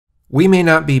We may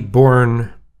not be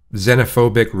born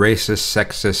xenophobic, racist,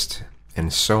 sexist,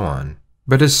 and so on.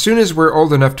 But as soon as we're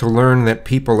old enough to learn that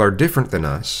people are different than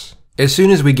us, as soon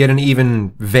as we get an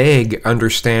even vague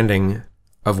understanding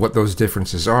of what those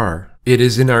differences are, it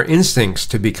is in our instincts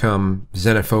to become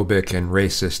xenophobic and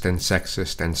racist and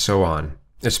sexist and so on.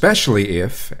 Especially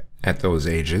if, at those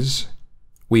ages,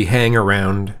 we hang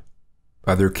around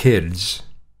other kids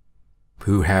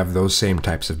who have those same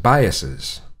types of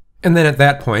biases. And then at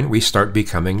that point, we start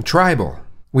becoming tribal.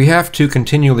 We have to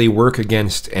continually work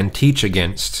against and teach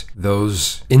against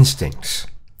those instincts.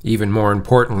 Even more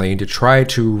importantly, to try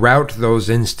to route those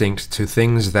instincts to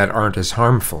things that aren't as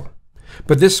harmful.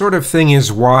 But this sort of thing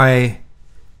is why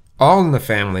All in the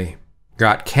Family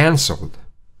got canceled.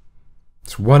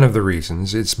 It's one of the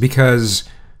reasons. It's because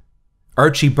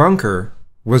Archie Bunker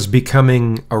was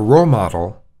becoming a role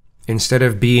model instead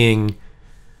of being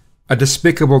a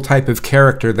despicable type of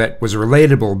character that was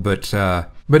relatable,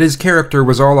 but his character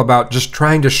was all about just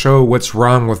trying to show what's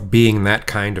wrong with being that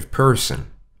kind of person.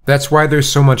 That's why there's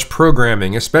so much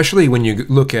programming, especially when you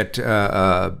look at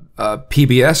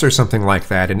PBS or something like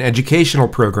that, and educational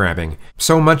programming.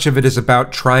 So much of it is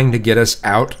about trying to get us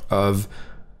out of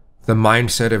the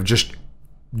mindset of just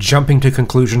jumping to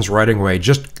conclusions right away,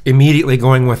 just immediately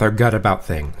going with our gut about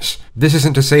things. This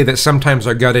isn't to say that sometimes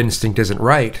our gut instinct isn't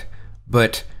right,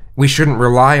 but we shouldn't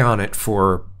rely on it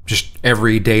for just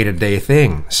every day-to-day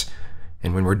things.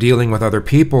 And when we're dealing with other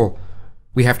people,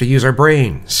 we have to use our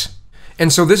brains.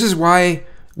 And so this is why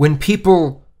when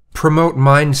people promote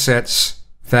mindsets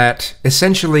that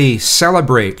essentially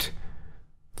celebrate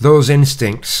those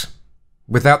instincts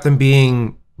without them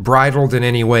being bridled in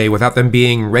any way, without them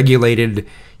being regulated,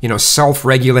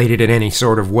 self-regulated in any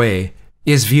sort of way,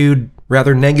 is viewed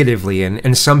rather negatively,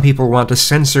 and some people want to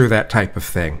censor that type of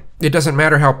thing. It doesn't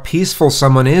matter how peaceful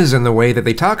someone is in the way that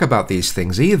they talk about these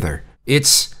things either.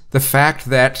 It's the fact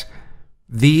that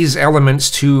these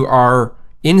elements to our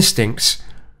instincts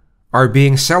are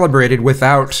being celebrated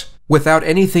without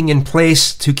anything in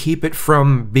place to keep it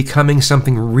from becoming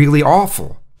something really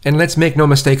awful. And let's make no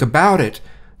mistake about it,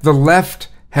 the left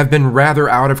have been rather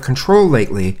out of control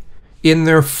lately in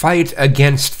their fight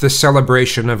against the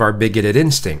celebration of our bigoted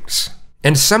instincts.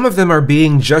 And some of them are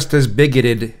being just as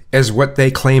bigoted as what they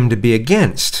claim to be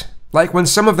against. Like when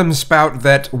some of them spout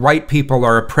that white people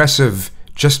are oppressive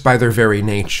just by their very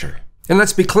nature. And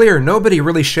let's be clear, nobody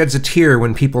really sheds a tear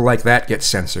when people like that get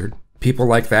censored. People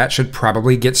like that should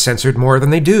probably get censored more than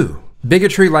they do.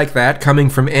 Bigotry like that, coming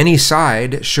from any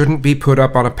side, shouldn't be put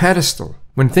up on a pedestal.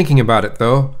 When thinking about it,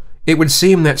 though, it would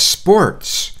seem that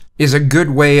sports is a good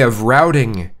way of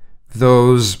routing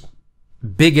those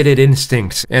bigoted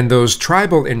instincts and those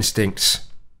tribal instincts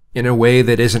in a way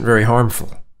that isn't very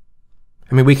harmful.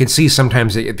 I mean, we can see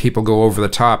sometimes that people go over the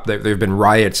top. There have been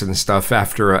riots and stuff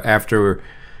after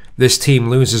this team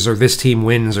loses or this team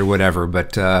wins or whatever.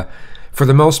 But for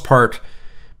the most part,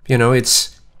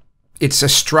 it's a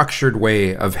structured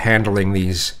way of handling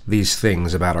these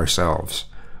things about ourselves.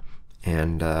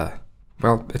 And,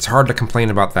 well, it's hard to complain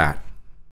about that.